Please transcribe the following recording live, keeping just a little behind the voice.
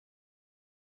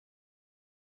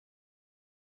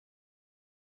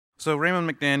So Raymond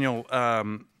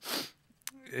McDaniel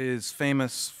is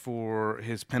famous for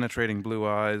his penetrating blue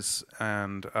eyes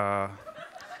and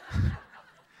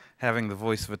having the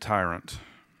voice of a tyrant.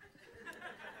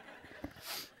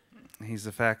 He's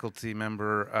a faculty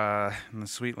member in the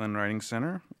Sweetland Writing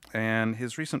Center, and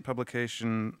his recent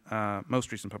publication,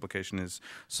 most recent publication, is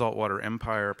Saltwater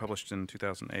Empire, published in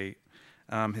 2008.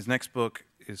 His next book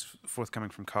is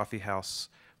forthcoming from Coffee House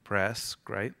Press.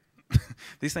 Great.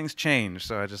 These things change,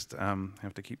 so I just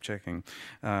have to keep checking.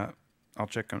 I'll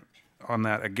check on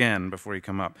that again before you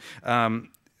come up.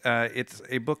 It's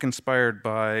a book inspired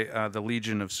by the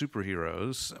Legion of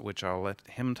Superheroes, which I'll let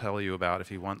him tell you about if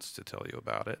he wants to tell you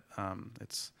about it.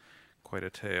 It's quite a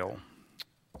tale.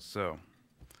 So,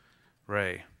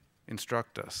 Ray,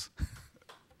 instruct us.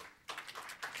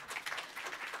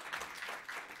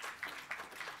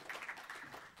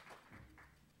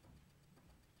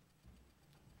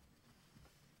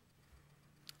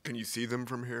 Can you see them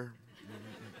from here?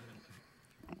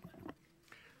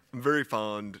 I'm very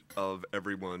fond of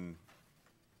everyone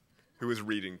who is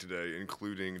reading today,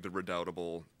 including the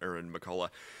redoubtable Aaron McCullough.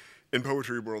 In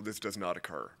Poetry World, this does not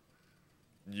occur.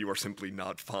 You are simply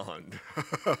not fond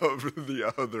of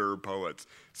the other poets.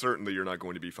 Certainly, you're not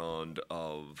going to be fond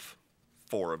of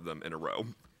 4 of them in a row.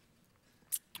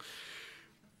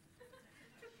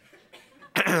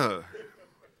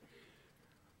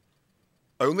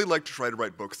 I only like to try to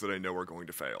write books that I know are going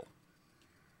to fail.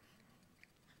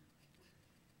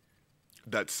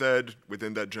 That said,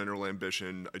 within that general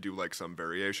ambition, I do like some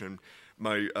variation.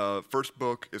 My first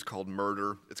book is called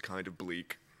Murder. It's kind of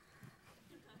bleak.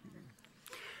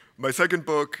 My second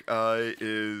book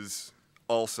is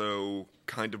also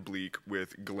kind of bleak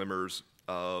with glimmers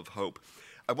of hope.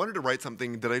 I wanted to write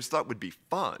something that I just thought would be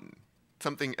fun,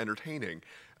 something entertaining.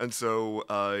 And so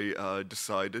I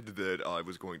decided that I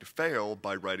was going to fail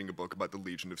by writing a book about the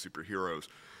Legion of Superheroes.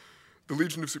 The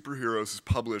Legion of Superheroes is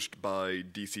published by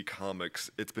DC Comics.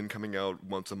 It's been coming out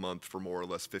once a month for more or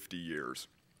less 50 years,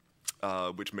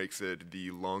 which makes it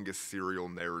the longest serial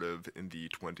narrative in the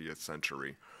 20th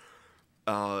century.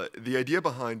 The idea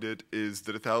behind it is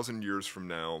that 1,000 years from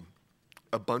now,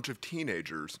 a bunch of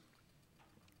teenagers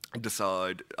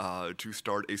decide to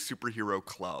start a superhero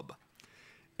club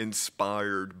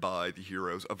inspired by the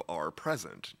heroes of our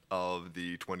present, of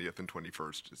the 20th and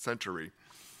 21st century.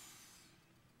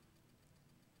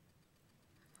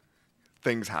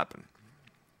 Things happen.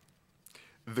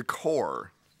 The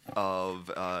core of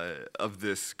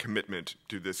this commitment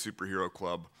to this superhero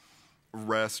club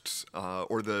rests,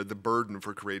 or the burden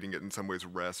for creating it in some ways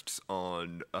rests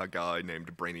on a guy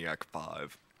named Brainiac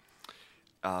 5.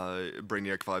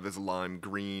 Brainiac 5 is lime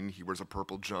green, he wears a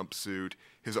purple jumpsuit,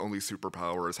 his only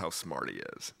superpower is how smart he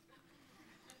is.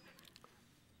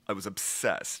 I was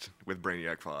obsessed with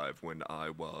Brainiac 5 when I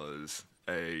was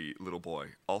a little boy,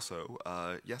 also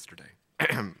yesterday.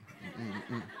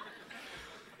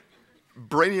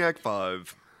 Brainiac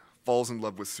 5 falls in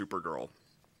love with Supergirl.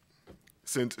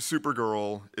 Since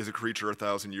Supergirl is a creature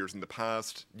 1,000 years in the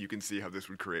past, you can see how this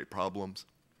would create problems.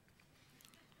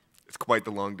 It's quite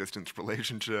the long-distance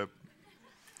relationship.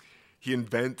 He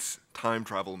invents time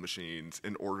travel machines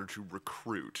in order to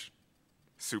recruit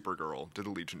Supergirl to the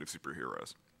Legion of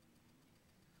Superheroes.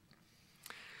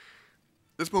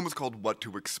 This poem is called What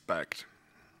to Expect.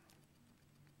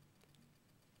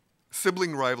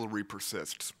 Sibling rivalry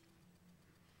persists.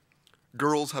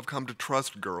 Girls have come to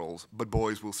trust girls, but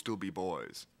boys will still be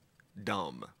boys.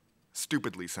 Dumb,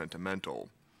 stupidly sentimental.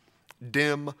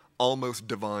 Dim, almost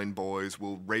divine boys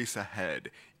will race ahead,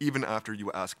 even after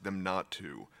you ask them not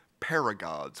to.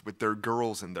 Paragods with their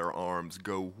girls in their arms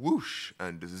go whoosh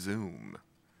and zoom.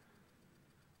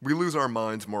 We lose our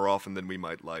minds more often than we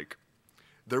might like.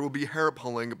 There will be hair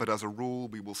pulling, but as a rule,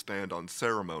 we will stand on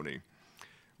ceremony.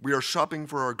 We are shopping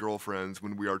for our girlfriends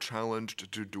when we are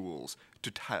challenged to duels,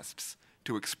 to tests,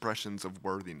 to expressions of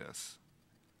worthiness.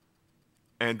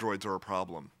 Androids are a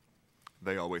problem.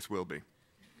 They always will be.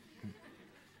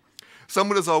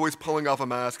 Someone is always pulling off a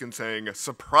mask and saying,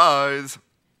 "Surprise!"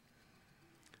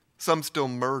 Some still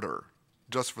murder,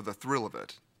 just for the thrill of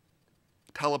it.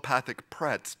 Telepathic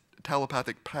pets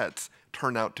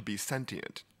turn out to be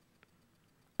sentient.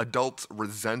 Adults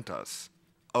resent us,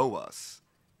 owe us,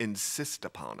 insist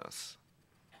upon us.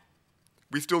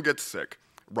 We still get sick.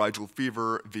 Rigel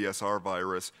fever, VSR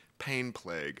virus, pain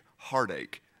plague,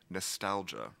 heartache,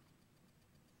 nostalgia.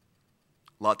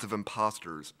 Lots of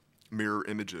imposters, mirror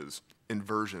images,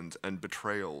 inversions, and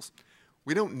betrayals.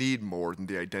 We don't need more than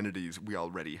the identities we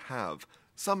already have.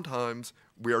 Sometimes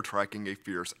we are tracking a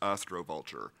fierce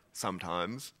astrovulture,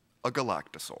 sometimes a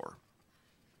galactosaur.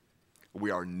 We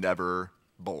are never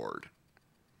bored.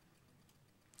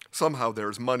 Somehow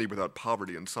there's money without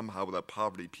poverty, and somehow without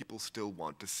poverty, people still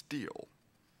want to steal.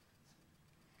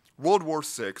 World War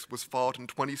VI was fought in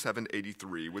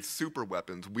 2783 with super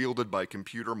weapons wielded by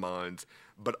computer minds,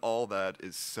 but all that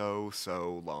is so,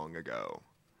 so long ago.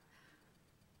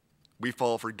 We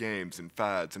fall for games and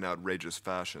fads and outrageous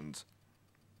fashions.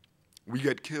 We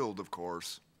get killed, of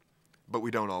course, but we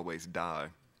don't always die.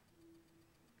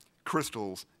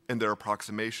 Crystals, in their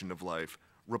approximation of life,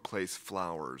 replace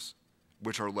flowers,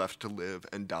 which are left to live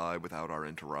and die without our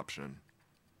interruption.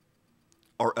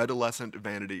 Our adolescent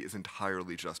vanity is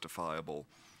entirely justifiable,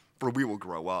 for we will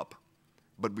grow up,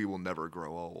 but we will never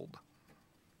grow old.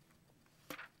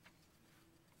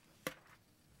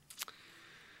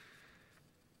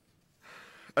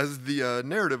 As the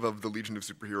narrative of the Legion of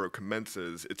Superhero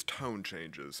commences, its tone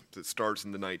changes. It starts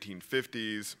in the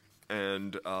 1950s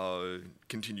and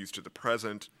continues to the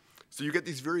present. So you get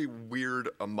these very weird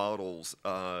models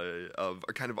of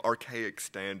a kind of archaic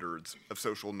standards of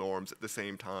social norms at the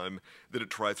same time that it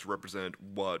tries to represent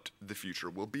what the future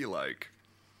will be like.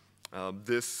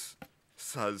 This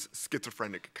has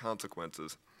schizophrenic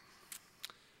consequences,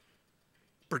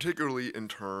 particularly in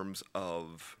terms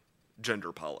of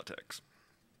gender politics.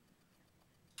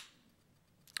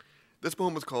 This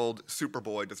poem was called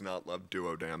Superboy Does Not Love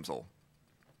Duo Damsel.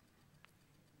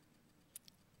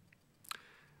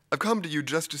 I've come to you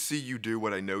just to see you do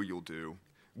what I know you'll do,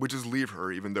 which is leave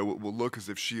her even though it will look as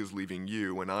if she is leaving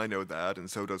you, and I know that, and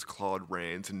so does Claude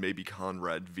Rains and maybe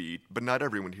Conrad Veidt, but not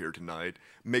everyone here tonight,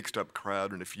 mixed up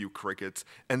crowd and a few crickets,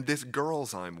 and this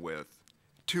girl's I'm with.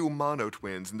 2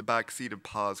 mono-twins in the back seat of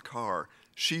Pa's car.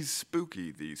 She's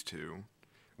spooky, these two.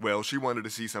 Well, she wanted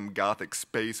to see some gothic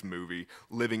space movie,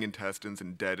 living intestines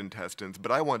and dead intestines,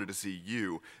 but I wanted to see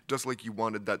you, just like you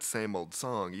wanted that same old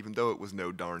song, even though it was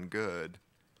no darn good.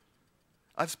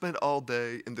 I've spent all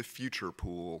day in the future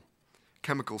pool.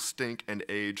 Chemicals stink and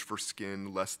age for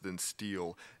skin less than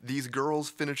steel. These girls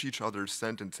finish each other's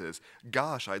sentences.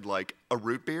 Gosh, I'd like a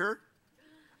root beer?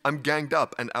 I'm ganged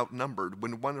up and outnumbered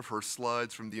when one of her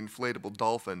slides from the inflatable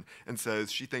dolphin and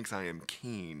says she thinks I am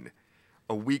keen.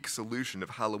 A weak solution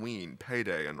of Halloween,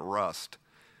 payday, and rust.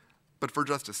 But for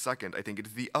just a second, I think it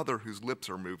is the other whose lips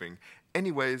are moving.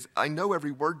 Anyways, I know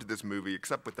every word to this movie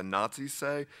except what the Nazis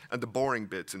say and the boring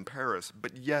bits in Paris,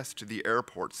 but yes to the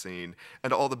airport scene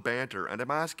and all the banter, and I'm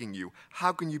asking you,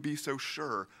 how can you be so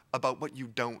sure about what you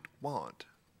don't want?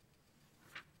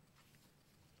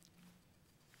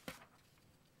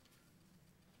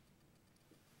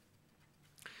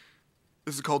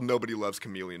 This is called Nobody Loves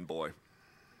Chameleon Boy.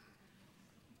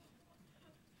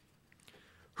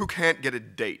 Who can't get a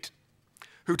date?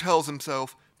 Who tells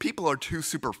himself people are too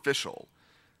superficial?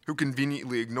 Who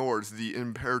conveniently ignores the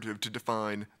imperative to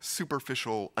define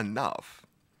superficial enough?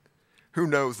 Who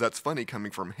knows that's funny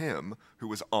coming from him,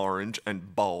 who is orange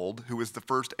and bald, who is the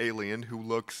first alien who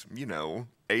looks, you know,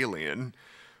 alien,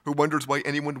 who wonders why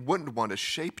anyone wouldn't want a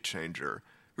shape changer,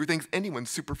 who thinks anyone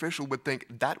superficial would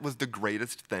think that was the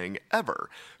greatest thing ever,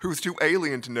 who's too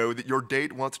alien to know that your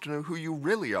date wants to know who you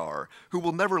really are, who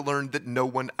will never learn that no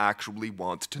one actually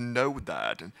wants to know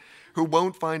that, who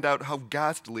won't find out how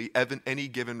ghastly any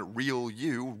given real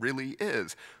you really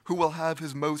is, who will have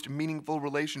his most meaningful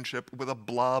relationship with a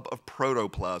blob of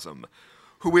protoplasm,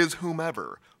 who is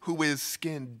whomever, who is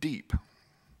skin deep.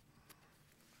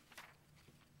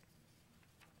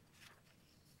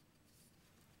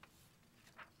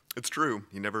 It's true.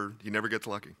 He never gets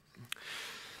lucky.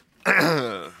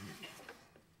 Brainiac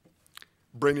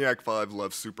 5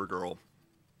 loves Supergirl.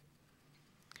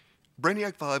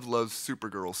 Brainiac 5 loves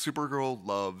Supergirl. Supergirl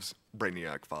loves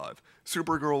Brainiac 5.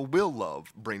 Supergirl will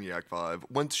love Brainiac 5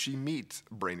 once she meets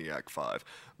Brainiac 5.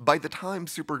 By the time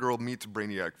Supergirl meets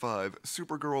Brainiac 5,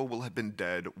 Supergirl will have been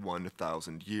dead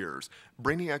 1,000 years.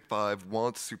 Brainiac 5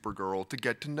 wants Supergirl to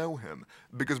get to know him,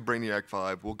 because Brainiac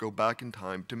 5 will go back in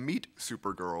time to meet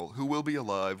Supergirl, who will be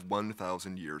alive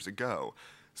 1,000 years ago.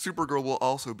 Supergirl will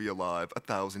also be alive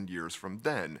 1,000 years from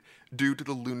then, due to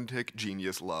the lunatic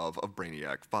genius love of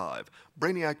Brainiac 5.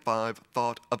 Brainiac 5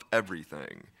 thought of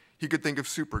everything. He could think of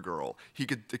Supergirl. He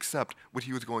could accept what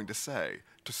he was going to say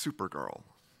to Supergirl.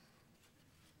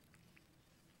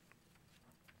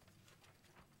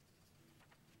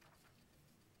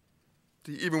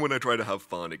 Even when I try to have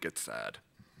fun, it gets sad.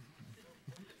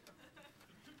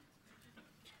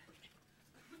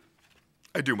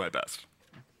 I do my best.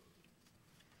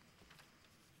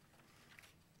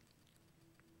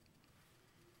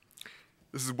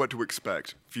 This is what to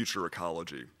expect, future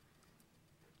ecology.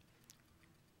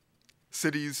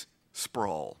 Cities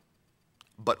sprawl,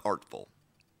 but artful,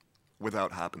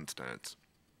 without happenstance.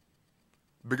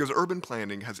 Because urban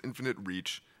planning has infinite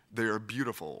reach, They are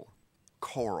beautiful,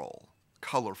 coral,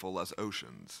 colorful as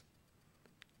oceans.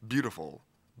 Beautiful,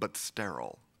 but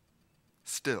sterile.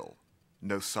 Still,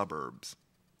 no suburbs,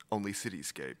 only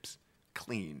cityscapes,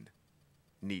 clean,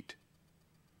 neat.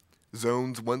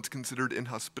 Zones once considered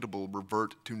inhospitable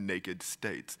revert to naked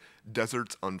states.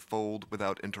 Deserts unfold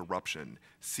without interruption.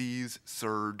 Seas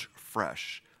surge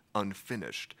fresh,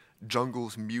 unfinished.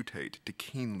 Jungles mutate to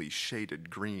keenly shaded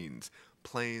greens.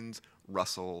 Plains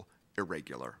rustle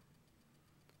irregular.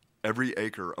 Every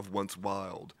acre of once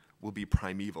wild will be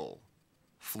primeval,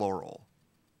 floral,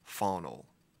 faunal.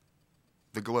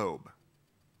 The globe,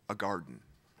 a garden.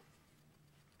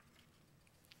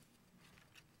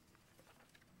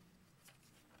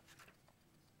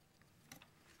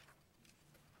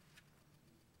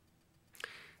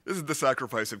 This is the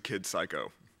sacrifice of Kid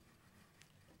Psycho.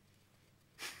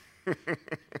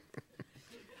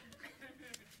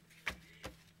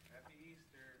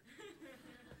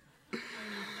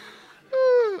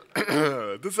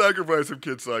 The Sacrifice of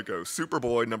Kid Psycho,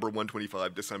 Superboy number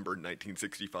 125, December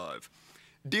 1965.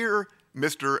 Dear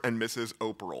Mr. and Mrs.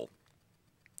 Operl,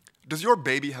 does your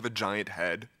baby have a giant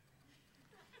head?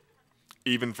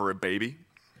 Even for a baby?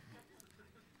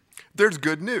 There's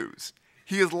good news.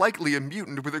 He is likely a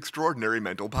mutant with extraordinary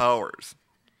mental powers.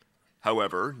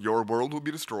 However, your world will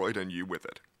be destroyed and you with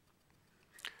it.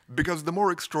 Because the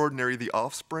more extraordinary the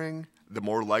offspring, the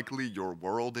more likely your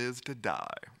world is to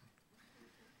die.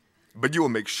 But you will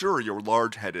make sure your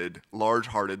large-headed,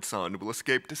 large-hearted son will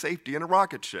escape to safety in a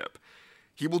rocket ship.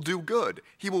 He will do good.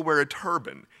 He will wear a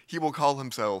turban. He will call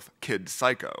himself Kid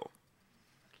Psycho.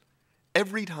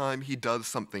 Every time he does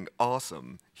something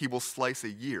awesome, he will slice a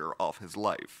year off his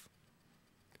life.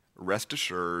 Rest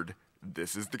assured,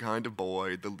 this is the kind of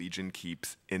boy the Legion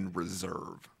keeps in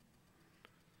reserve.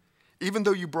 Even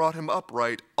though you brought him up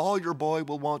right, all your boy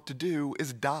will want to do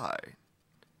is die.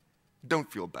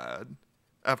 Don't feel bad.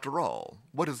 After all,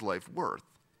 what is life worth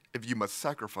if you must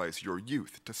sacrifice your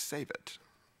youth to save it?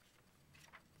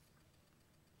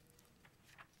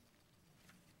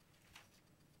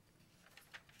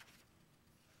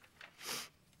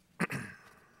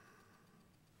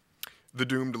 The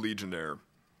Doomed Legionnaire.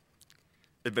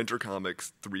 Adventure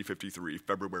Comics 353,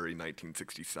 February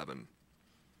 1967.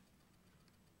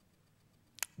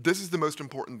 This is the most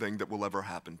important thing that will ever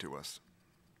happen to us.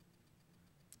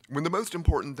 When the most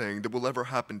important thing that will ever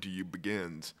happen to you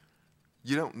begins,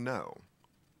 you don't know.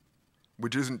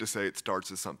 Which isn't to say it starts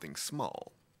as something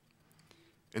small.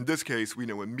 In this case, we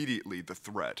know immediately the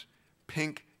threat.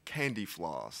 Pink candy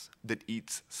floss that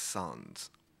eats suns.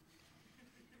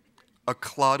 A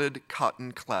clotted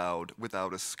cotton cloud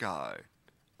without a sky,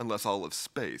 unless all of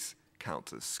space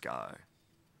counts as sky.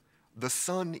 The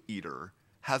sun eater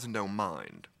has no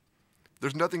mind.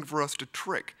 There's nothing for us to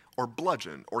trick or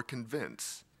bludgeon or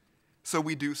convince. So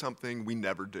we do something we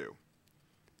never do.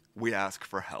 We ask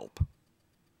for help.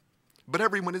 But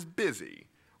everyone is busy,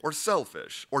 or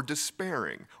selfish, or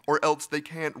despairing, or else they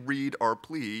can't read our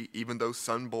plea even though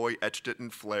Sunboy etched it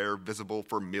in flare visible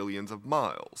for millions of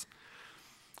miles.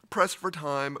 Pressed for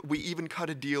time, we even cut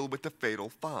a deal with the Fatal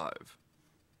Five.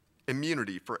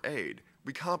 Immunity for aid,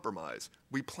 we compromise,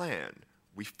 we plan,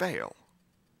 we fail.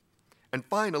 And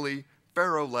finally,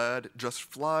 Pharaoh Lad just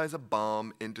flies a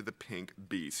bomb into the pink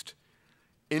beast.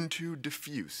 Into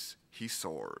diffuse he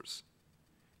soars,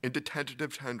 into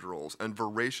tentative tendrils and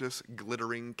voracious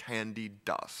glittering candy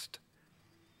dust.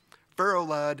 Pharaoh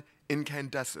Lad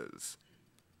incandesces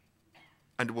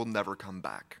and will never come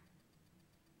back.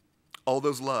 All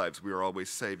those lives we are always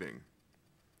saving.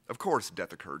 Of course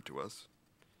death occurred to us.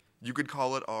 You could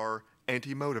call it our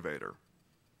anti-motivator.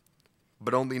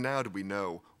 But only now do we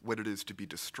know what it is to be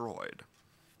destroyed.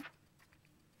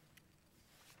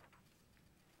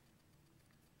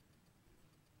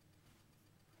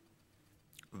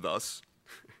 Thus,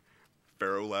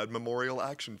 Pharaoh Lad Memorial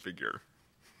Action Figure.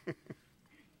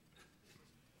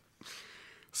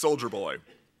 Soldier Boy.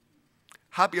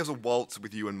 Happy as a waltz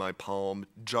with you in my palm,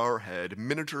 jarhead,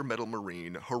 miniature metal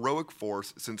marine, heroic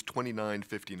force since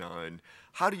 2959.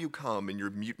 How do you come in your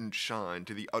mutant shine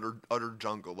to the utter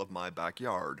jungle of my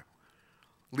backyard?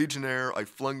 Legionnaire, I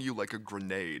flung you like a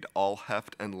grenade, all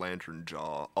heft and lantern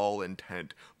jaw, all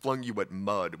intent, flung you at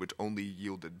mud which only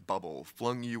yielded bubble,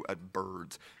 flung you at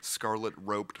birds, scarlet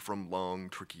roped from long,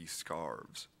 tricky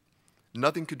scarves.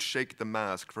 Nothing could shake the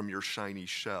mask from your shiny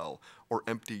shell, or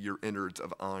empty your innards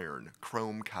of iron,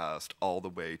 chrome cast all the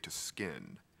way to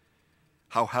skin.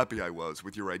 How happy I was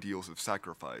with your ideals of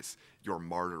sacrifice, your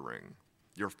martyring.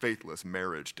 your faithless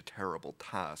marriage to terrible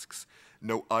tasks,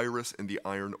 no iris in the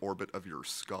iron orbit of your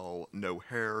skull, no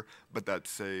hair, but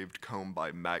that combed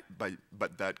by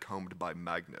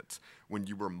magnets, when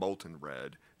you were molten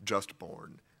red, just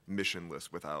born,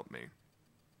 missionless without me.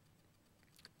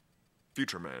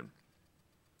 Future man.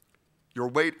 Your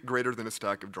weight greater than a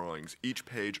stack of drawings, each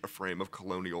page a frame of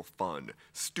colonial fun,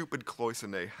 stupid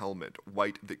cloisonne helmet,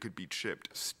 white that could be chipped,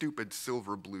 stupid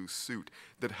silver blue suit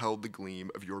that held the gleam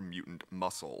of your mutant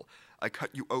muscle. I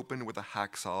cut you open with a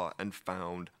hacksaw and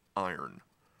found iron.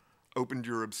 Opened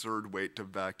your absurd weight to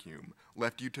vacuum,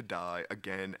 left you to die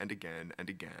again and again and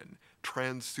again,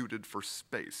 trans-suited for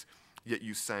space, yet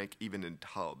you sank even in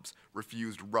tubs,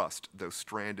 refused rust though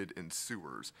stranded in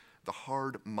sewers. The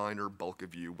hard, minor bulk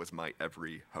of you was my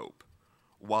every hope.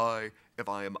 Why, if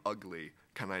I am ugly,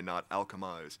 can I not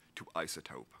alchemize to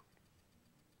isotope?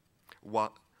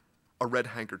 What? A red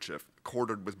handkerchief,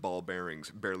 corded with ball bearings,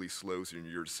 barely slows in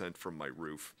your descent from my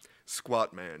roof.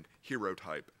 Squat man, hero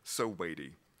type, so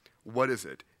weighty. What is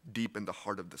it, deep in the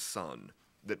heart of the sun,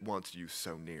 that wants you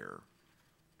so near?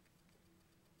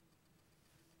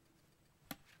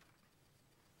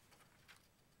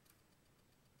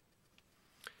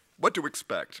 What to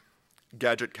expect?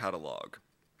 Gadget catalog.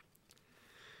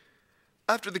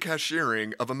 After the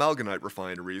cashiering of amalgamite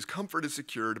refineries, comfort is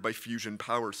secured by fusion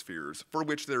power spheres, for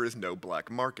which there is no black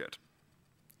market.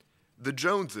 The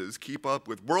Joneses keep up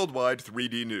with worldwide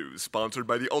 3D news, sponsored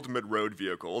by the ultimate road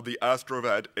vehicle, the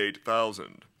Astrovet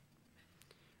 8000.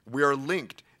 We are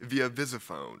linked via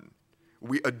Visiphone.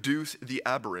 We adduce the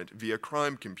aberrant via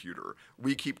crime computer.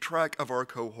 We keep track of our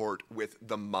cohort with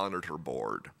the monitor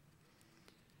board.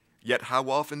 Yet how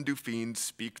often do fiends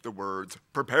speak the words,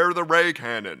 "Prepare the ray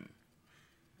cannon"?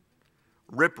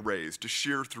 Rip rays to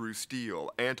shear through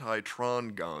steel,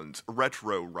 anti-tron guns,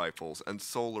 retro rifles, and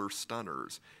solar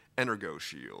stunners, energo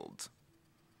shields.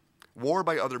 War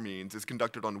by other means is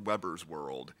conducted on Weber's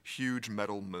world, huge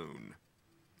metal moon.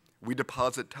 We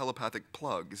deposit telepathic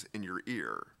plugs in your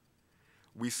ear.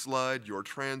 We slide your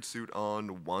transuit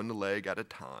on one leg at a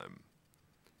time.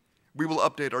 We will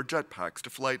update our jetpacks to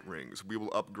flight rings. We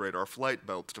will upgrade our flight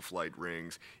belts to flight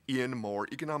rings in more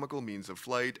economical means of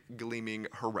flight, gleaming,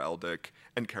 heraldic,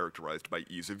 and characterized by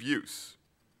ease of use.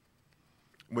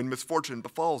 When misfortune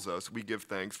befalls us, we give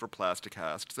thanks for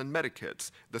plasticasts and medikits,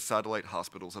 the satellite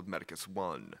hospitals of Medicus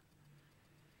I.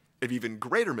 If even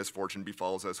greater misfortune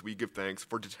befalls us, we give thanks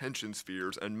for detention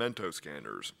spheres and mento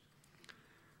scanners.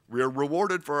 We are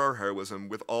rewarded for our heroism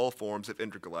with all forms of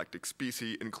intergalactic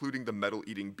specie, including the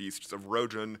metal-eating beasts of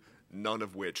Rojan, none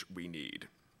of which we need.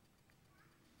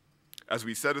 As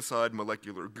we set aside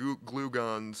molecular glue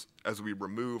guns, as we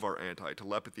remove our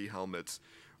anti-telepathy helmets,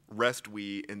 rest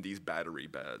we in these battery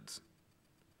beds.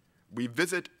 We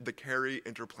visit the Carey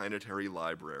Interplanetary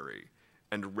Library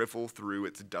and riffle through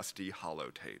its dusty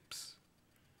holotapes.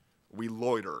 We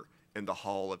loiter in the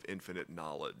Hall of Infinite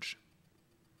Knowledge.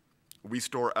 We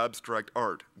store abstract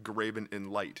art graven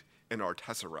in light in our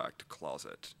Tesseract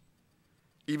closet.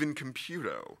 Even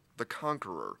Computo, the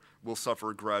conqueror, will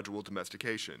suffer gradual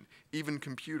domestication. Even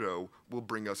Computo will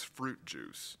bring us fruit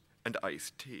juice and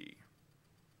iced tea.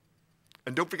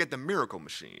 And don't forget the miracle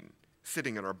machine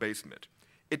sitting in our basement.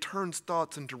 It turns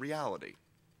thoughts into reality.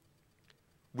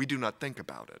 We do not think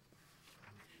about it.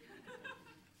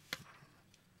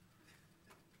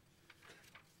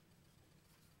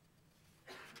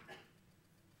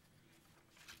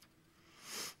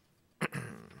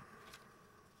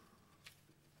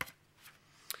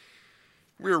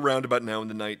 We were around about now in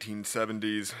the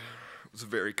 1970s. It was a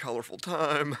very colorful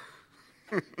time.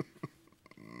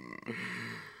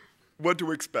 What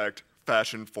to expect,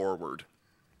 fashion forward.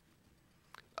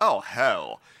 Oh,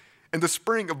 hell. In the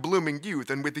spring of blooming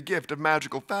youth and with the gift of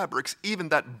magical fabrics, even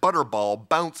that butterball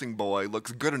bouncing boy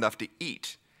looks good enough to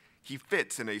eat. He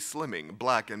fits in a slimming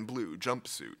black and blue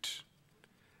jumpsuit.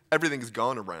 Everything's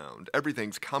gone around,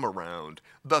 everything's come around,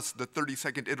 thus the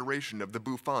 32nd iteration of the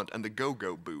bouffant and the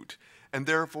go-go boot, and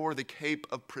therefore the cape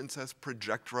of Princess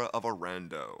Projectra of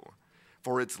Arando,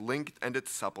 for its length and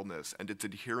its suppleness and its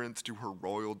adherence to her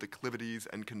royal declivities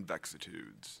and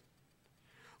convexitudes.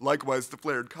 Likewise the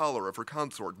flared collar of her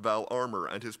consort Val Armor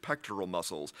and his pectoral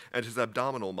muscles, and his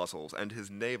abdominal muscles, and his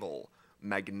navel,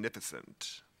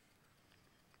 magnificent.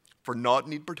 For naught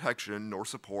need protection nor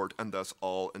support, and thus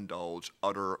all indulge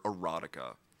utter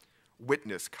erotica.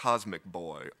 Witness Cosmic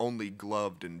Boy, only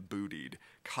gloved and bootied,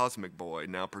 Cosmic Boy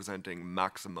now presenting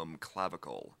maximum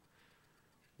clavicle.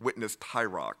 Witness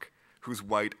Tyrock, whose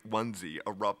white onesie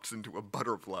erupts into a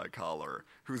butterfly collar,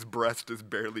 whose breast is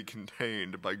barely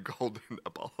contained by golden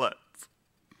epaulettes.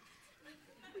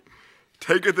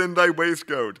 Taketh in thy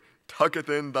waistcoat, tucketh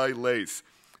in thy lace.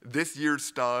 This year's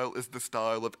style is the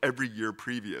style of every year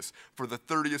previous, for the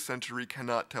 30th century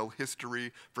cannot tell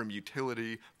history from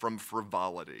utility from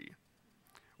frivolity.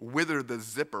 Whither the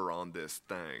zipper on this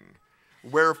thing?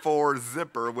 Wherefore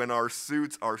zipper when our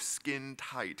suits are skin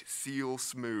tight, seal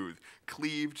smooth,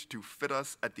 cleaved to fit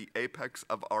us at the apex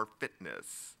of our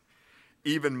fitness.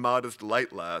 Even modest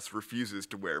light lass refuses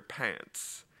to wear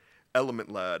pants.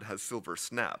 Element lad has silver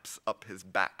snaps up his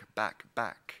back.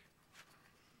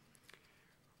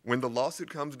 When the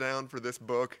lawsuit comes down for this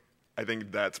book, I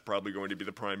think that's probably going to be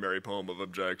the primary poem of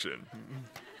objection.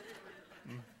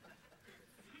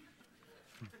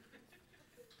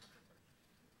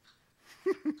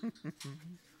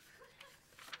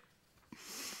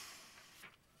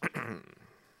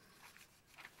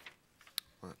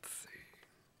 Let's see.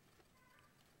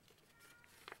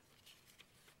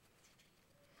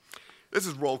 This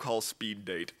is roll call speed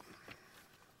date.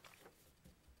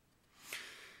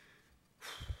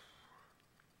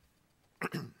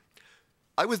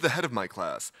 I was the head of my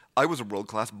class. I was a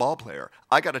world-class ball player.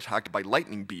 I got attacked by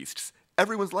lightning beasts.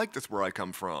 Everyone's like this where I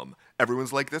come from.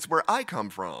 Everyone's like this where I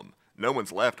come from. No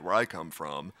one's left where I come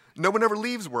from. No one ever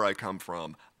leaves where I come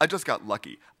from. I just got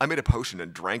lucky. I made a potion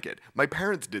and drank it. My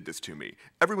parents did this to me.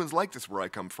 Everyone's like this where I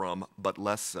come from, but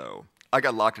less so. I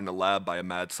got locked in a lab by a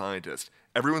mad scientist.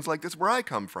 Everyone's like this where I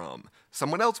come from.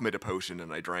 Someone else made a potion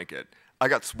and I drank it. I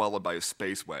got swallowed by a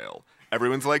space whale.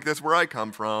 Everyone's like this where I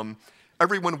come from.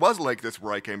 Everyone was like this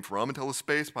where I came from until a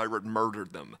space pirate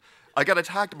murdered them. I got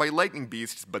attacked by lightning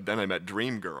beasts, but then I met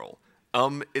Dream Girl.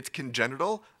 It's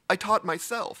congenital? I taught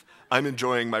myself. I'm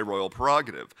enjoying my royal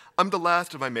prerogative. I'm the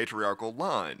last of my matriarchal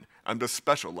line. I'm just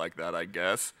special like that, I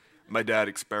guess. My dad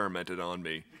experimented on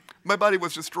me. My body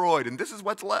was destroyed, and this is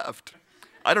what's left.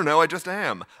 I don't know, I just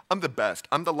am. I'm the best.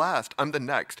 I'm the last. I'm the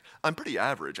next. I'm pretty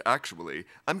average, actually.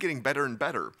 I'm getting better and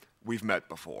better. We've met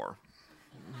before.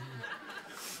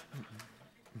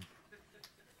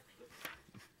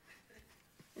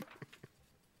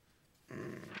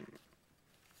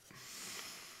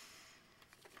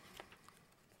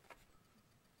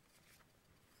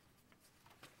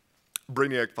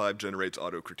 Brainiac 5 generates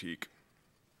autocritique.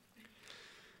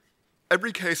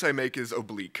 Every case I make is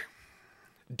oblique.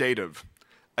 Dative.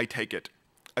 I take it.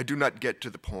 I do not get to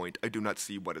the point. I do not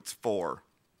see what it's for.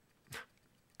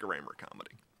 Grammar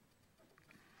comedy.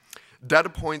 Data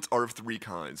points are of three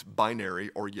kinds: binary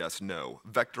or yes, no,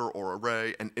 vector or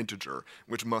array, and integer,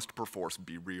 which must perforce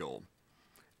be real.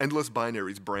 Endless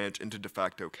binaries branch into de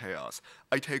facto chaos.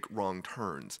 I take wrong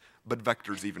turns, but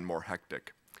vectors even more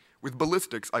hectic. With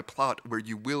ballistics, I plot where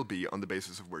you will be on the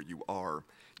basis of where you are,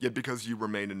 yet because you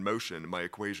remain in motion, my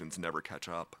equations never catch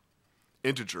up.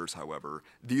 Integers, however,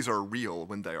 these are real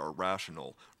when they are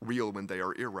rational, real when they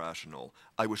are irrational.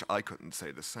 I wish I couldn't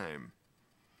say the same.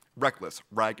 Reckless,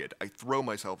 ragged, I throw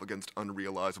myself against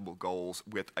unrealizable goals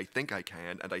with I think I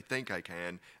can, and I think I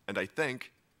can, and I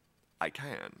think I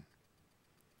can.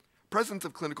 Presence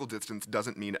of clinical distance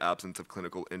doesn't mean absence of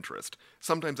clinical interest.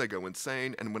 Sometimes I go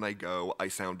insane, and when I go, I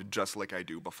sound just like I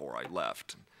do before I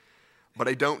left. But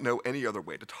I don't know any other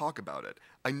way to talk about it.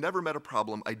 I never met a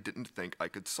problem I didn't think I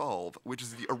could solve, which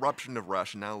is the eruption of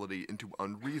rationality into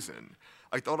unreason.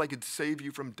 I thought I could save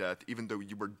you from death even though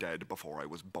you were dead before I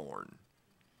was born.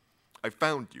 I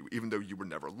found you even though you were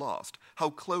never lost. How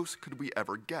close could we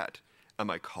ever get? Am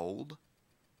I cold?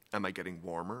 Am I getting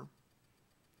warmer?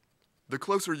 The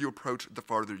closer you approach, the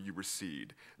farther you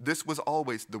recede. This was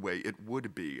always the way it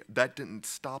would be. That didn't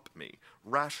stop me.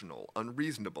 Rational,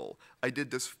 unreasonable. I did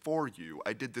this for you.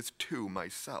 I did this to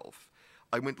myself.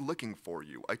 I went looking for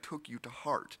you. I took you to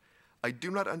heart. I do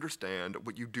not understand.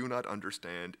 What you do not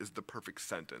understand is the perfect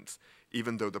sentence,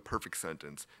 even though the perfect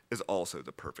sentence is also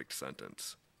the perfect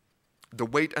sentence. The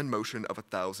weight and motion of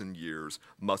 1,000 years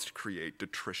must create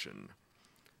detrition.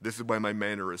 This is why my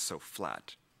manner is so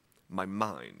flat. My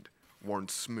mind, worn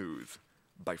smooth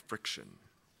by friction.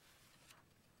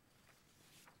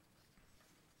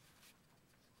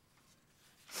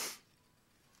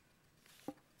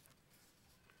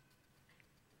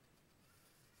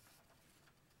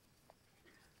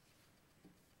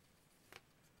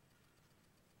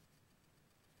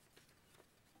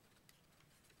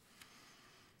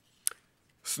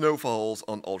 Snow falls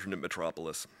on alternate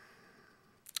Metropolis.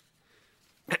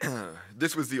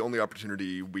 This was the only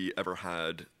opportunity we ever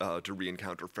had to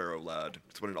re-encounter Pharaoh Lad.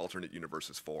 It's what an alternate universe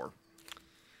is for.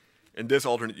 In this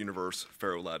alternate universe,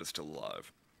 Pharaoh Lad is still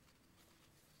alive.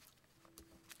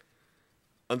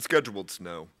 Unscheduled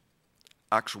snow.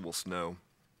 Actual snow.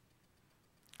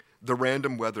 The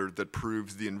random weather that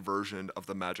proves the inversion of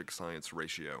the magic science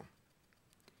ratio.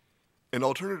 In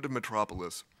alternative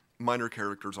Metropolis, minor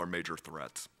characters are major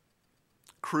threats.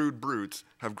 Crude brutes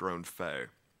have grown fey.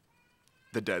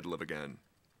 The dead live again.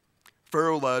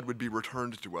 Pharaoh Lad would be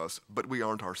returned to us, but we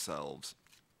aren't ourselves.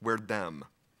 We're them.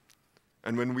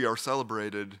 And when we are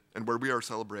celebrated, and where we are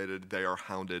celebrated, they are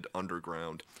hounded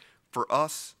underground. For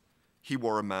us, he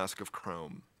wore a mask of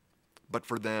chrome, but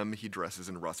for them, he dresses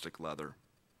in rustic leather.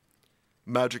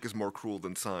 Magic is more cruel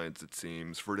than science, it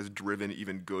seems, for it has driven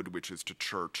even good witches to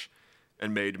church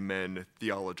and made men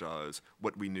theologize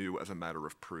what we knew as a matter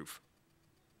of proof.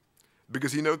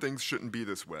 Because you know things shouldn't be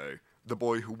this way, the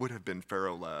boy who would have been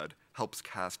Pharaoh Lad helps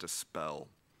cast a spell.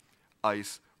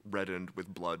 Ice reddened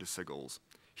with blood sigils.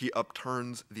 He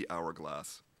upturns the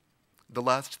hourglass. The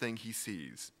last thing he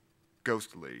sees,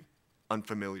 ghostly,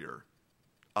 unfamiliar,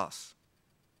 us.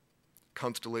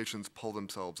 Constellations pull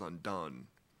themselves undone,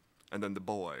 and then the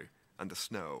boy and the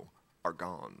snow are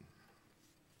gone.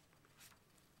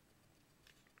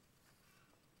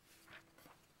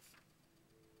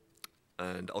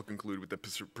 And I'll conclude with the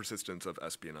persistence of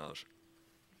espionage.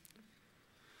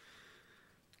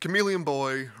 Chameleon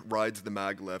Boy rides the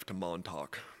maglev to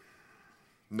Montauk.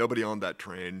 Nobody on that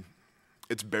train.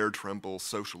 It's Bear Tremble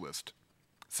socialist.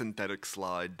 Synthetic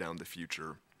slide down the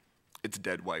future. It's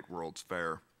Dead White World's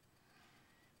Fair.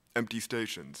 Empty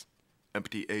stations.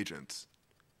 Empty agents.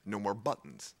 No more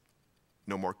buttons.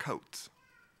 No more coats.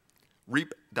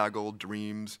 Reap Daggle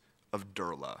dreams of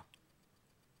Durla.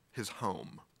 His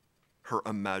home. Her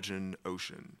imagined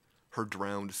ocean. Her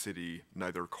drowned city,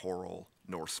 neither coral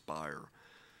nor spire.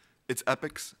 Its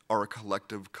epics are a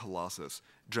collective colossus,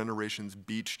 generations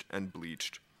beached and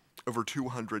bleached, over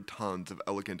 200 tons of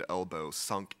elegant elbow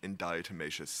sunk in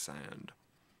diatomaceous sand,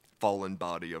 fallen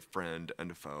body of friend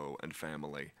and foe and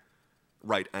family,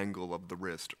 right angle of the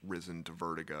wrist risen to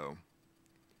vertigo.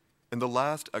 In the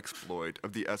last exploit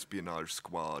of the espionage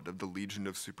squad of the Legion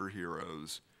of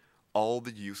Superheroes, all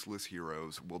the useless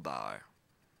heroes will die,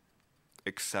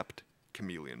 except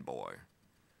Chameleon Boy,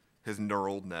 his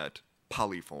neural net,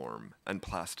 polyform, and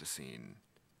plasticine,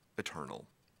 eternal.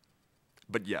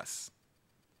 But yes,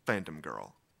 Phantom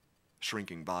Girl,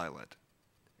 Shrinking Violet,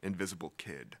 Invisible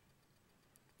Kid.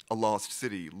 A lost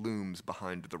city looms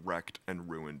behind the wrecked and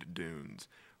ruined dunes,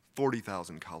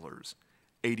 40,000 colors,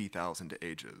 80,000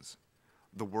 ages.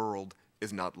 The world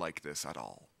is not like this at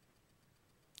all.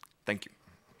 Thank you.